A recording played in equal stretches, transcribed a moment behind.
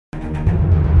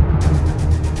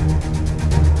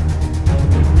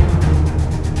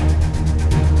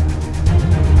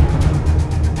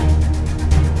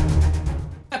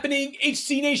happening,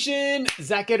 HC Nation?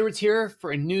 Zach Edwards here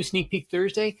for a new Sneak Peek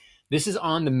Thursday. This is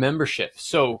on the membership.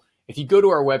 So if you go to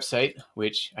our website,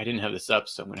 which I didn't have this up,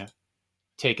 so I'm going to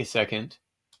take a second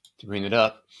to bring it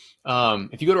up.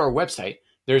 If you go to our website,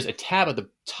 there's a tab at the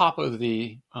top of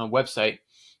the website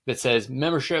that says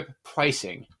membership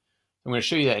pricing. I'm going to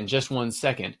show you that in just 1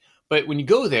 second. But when you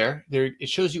go there, it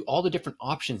shows you all the different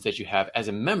options that you have as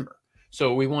a member.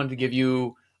 So we wanted to give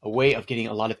you a way of getting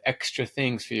a lot of extra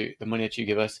things for the money that you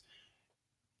give us.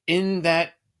 In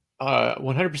that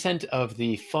 100% of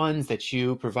the funds that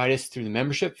you provide us through the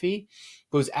membership fee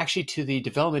goes actually to the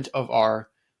development of our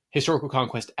Historical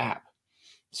Conquest app.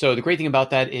 So the great thing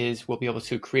about that is we'll be able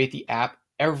to create the app.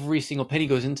 Every single penny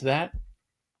goes into that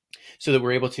so that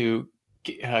we're able to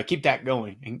keep that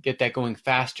going and get that going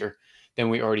faster than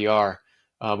we already are.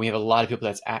 We have a lot of people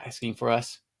that's asking for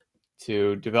us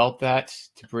to develop that,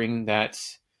 to bring the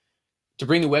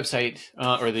website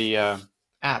or the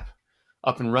app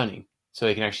up and running so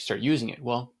they can actually start using it.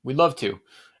 Well, we'd love to.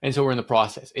 And so we're in the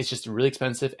process. It's just really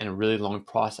expensive and a really long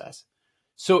process.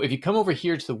 So if you come over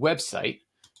here to the website,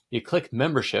 you click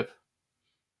membership,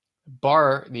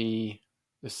 the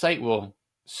site will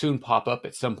soon pop up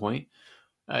at some point.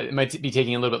 It might be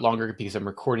taking a little bit longer because I'm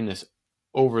recording this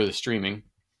over the stream,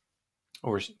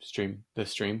 the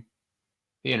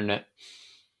internet.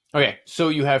 Okay, so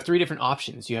you have 3 different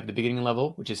options. You have the beginning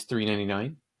level, which is $3.99,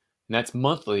 and that's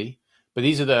monthly. But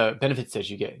these are the benefits that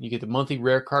you get. You get the monthly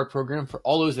rare card program. For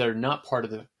all those that are not part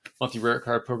of the monthly rare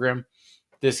card program,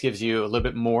 this gives you a little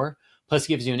bit more. Plus, it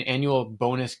gives you an annual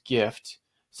bonus gift,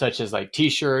 such as like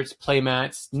T-shirts,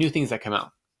 playmats, new things that come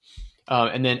out,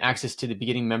 and then access to the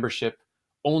beginning membership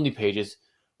only pages,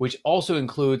 which also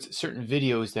includes certain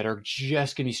videos that are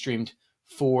just going to be streamed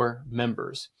for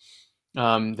members.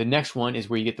 The next one is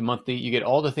where you get the monthly. You get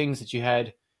all the things that you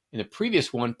had in the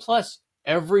previous one, plus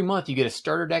every month you get a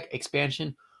starter deck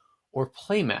expansion or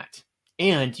playmat,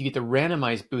 and you get the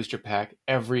randomized booster pack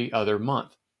every other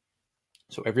month.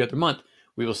 So every other month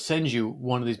we will send you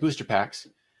one of these booster packs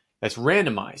that's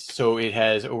randomized. So it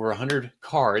has over 100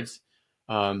 cards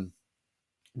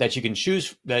that you can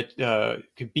choose that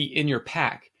could be in your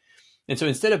pack. And so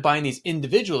instead of buying these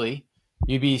individually,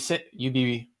 you'd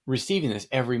be receiving this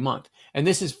every month. And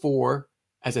this is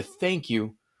as a thank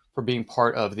you for being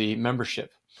part of the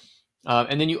membership.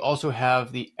 And then you also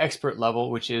have the expert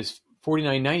level, which is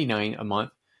 $49.99 a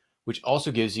month, which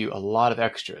also gives you a lot of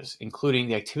extras, including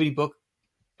the activity book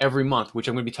every month, which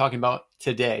I'm going to be talking about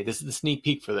today. This is the sneak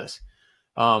peek for this.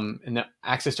 And the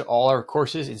access to all our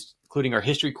courses, including our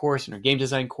history course and our game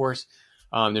design course.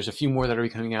 There's a few more that are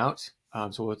coming out.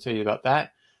 So we'll tell you about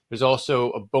that. There's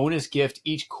also a bonus gift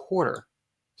each quarter.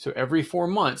 So every 4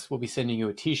 months, we'll be sending you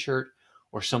a T-shirt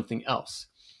or something else.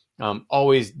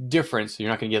 Always different, so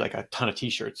you're not going to get like a ton of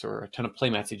T-shirts or a ton of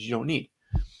playmats that you don't need.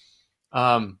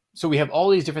 So we have all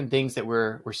these different things that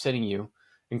we're sending you,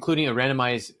 including a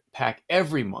randomized pack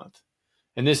every month.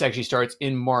 And this actually starts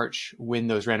in March when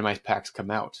those randomized packs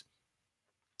come out.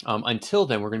 Until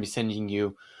then, we're going to be sending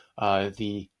you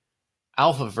the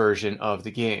alpha version of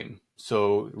the game.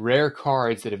 So rare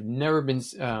cards that have never been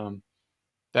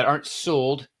that aren't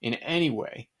sold in any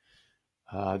way,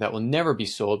 that will never be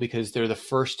sold because they're the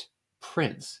first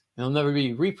prints. And they'll never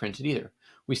be reprinted either.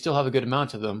 We still have a good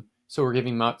amount of them, so we're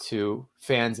giving them out to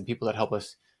fans and people that help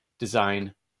us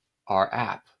design our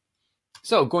app.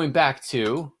 So going back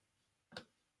to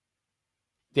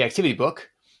the activity book,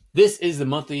 this is the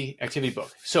monthly activity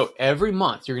book. So every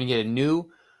month you're going to get a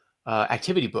new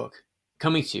activity book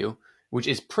coming to you, which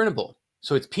is printable.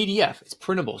 So it's PDF, it's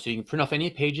printable, so you can print off any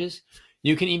pages.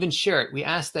 You can even share it. We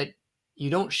ask that you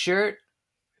don't share it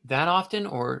that often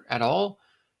or at all,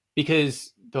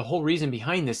 because the whole reason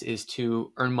behind this is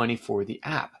to earn money for the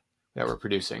app that we're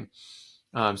producing.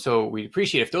 So we'd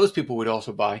appreciate if those people would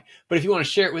also buy. But if you want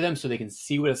to share it with them so they can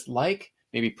see what it's like,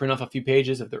 maybe print off a few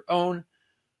pages of their own,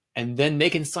 and then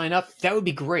they can sign up, that would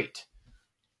be great.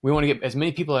 We want to get as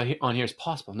many people on here as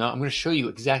possible. Now I'm going to show you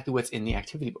exactly what's in the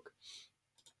activity book.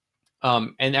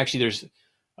 And actually there's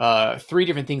 3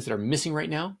 different things that are missing right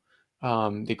now.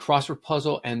 The crossword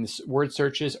puzzle and the word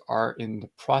searches are in the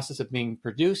process of being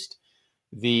produced.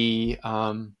 The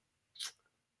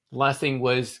last thing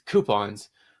was coupons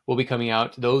will be coming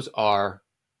out. Those are,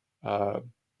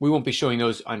 we won't be showing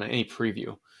those on any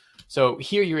preview. So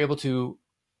here you're able to,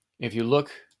 if you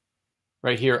look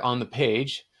right here on the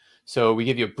page, so we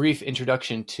give you a brief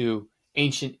introduction to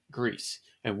ancient Greece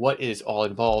and what is all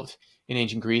involved in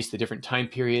ancient Greece, the different time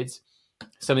periods,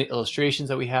 some of the illustrations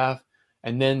that we have,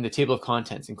 and then the table of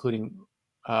contents, including,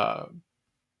 of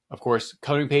course,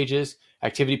 coloring pages,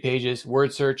 activity pages,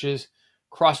 word searches,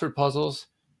 crossword puzzles,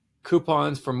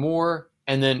 coupons for more,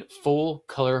 and then full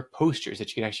color posters that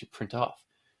you can actually print off.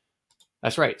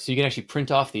 That's right. So you can actually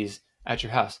print off these at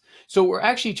your house. So we're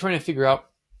actually trying to figure out,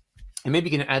 and maybe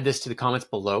you can add this to the comments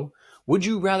below. Would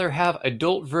you rather have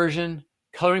adult version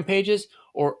coloring pages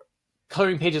or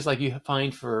coloring pages like you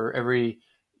find for every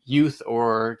youth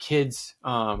or kids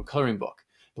coloring book?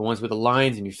 The ones with the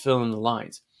lines and you fill in the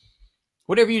lines.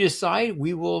 Whatever you decide,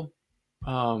 we will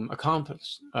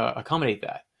accommodate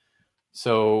that.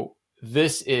 So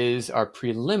this is our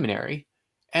preliminary.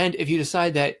 And if you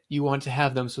decide that you want to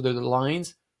have them so they're the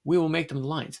lines, we will make them the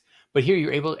lines. But here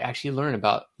you're able to actually learn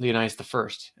about Leonidas I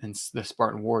and the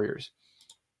Spartan warriors,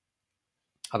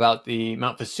 about the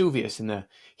Mount Vesuvius and the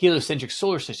heliocentric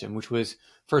solar system, which was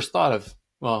first thought of,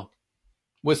 well,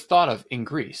 was thought of in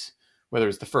Greece. Whether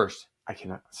it's the first, I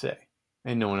cannot say.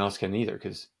 And no one else can either,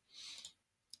 because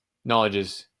knowledge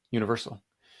is universal.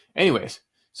 Anyways,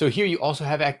 so here you also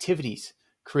have activities,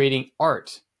 creating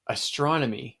art,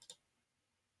 astronomy.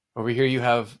 Over here you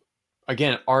have,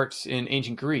 again, art in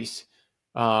ancient Greece.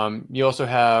 You also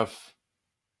have,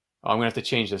 I'm going to have to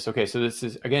change this. Okay, so this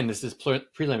is, again, this is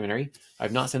preliminary.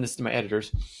 I've not sent this to my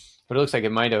editors, but it looks like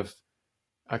it might have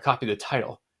copied the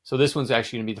title. So this one's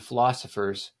actually going to be the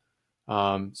philosophers.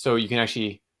 So you can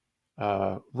actually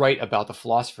write about the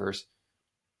philosophers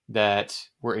that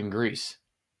were in Greece.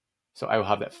 So I will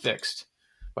have that fixed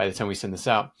by the time we send this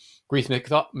out. Greek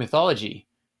mythology,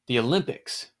 the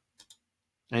Olympics,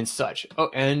 and such. Oh,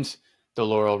 and the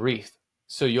laurel wreath.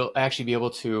 So you'll actually be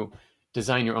able to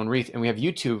design your own wreath. And we have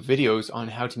YouTube videos on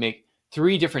how to make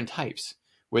 3 different types,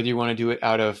 whether you want to do it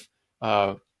out of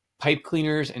pipe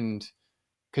cleaners and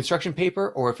construction paper,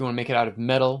 or if you want to make it out of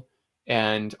metal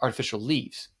and artificial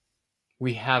leaves.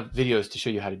 We have videos to show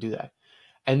you how to do that.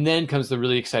 And then comes the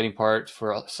really exciting part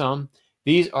for some.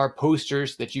 These are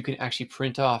posters that you can actually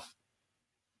print off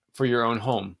for your own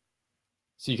home.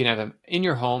 So you can have them in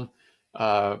your home,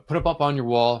 put them up on your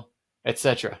wall,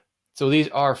 etc. So these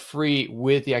are free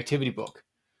with the activity book.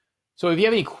 So if you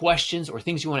have any questions or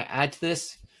things you want to add to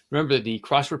this, remember the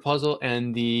crossword puzzle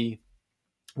and the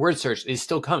word search is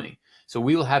still coming. So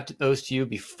we will have those to you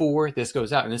before this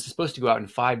goes out. And this is supposed to go out in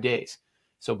 5 days.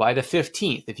 So by the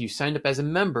 15th, if you signed up as a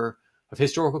member of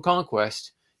Historical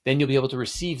Conquest, then you'll be able to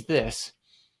receive this.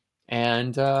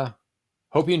 And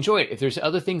hope you enjoy it. If there's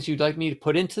other things you'd like me to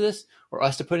put into this or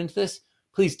us to put into this,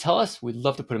 please tell us. We'd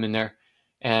love to put them in there.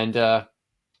 And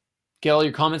get all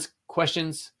your comments,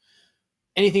 questions,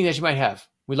 anything that you might have.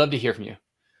 We'd love to hear from you.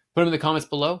 Put them in the comments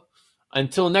below.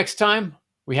 Until next time,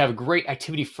 we have a great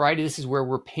Activity Friday. This is where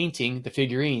we're painting the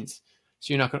figurines.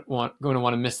 So you're not going to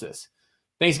want to miss this.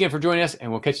 Thanks again for joining us,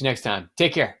 and we'll catch you next time.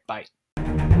 Take care. Bye. If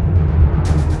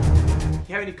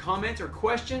you have any comments or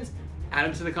questions, add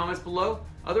them to the comments below.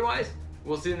 Otherwise,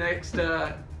 we'll see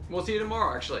you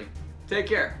tomorrow, actually. Take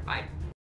care. Bye.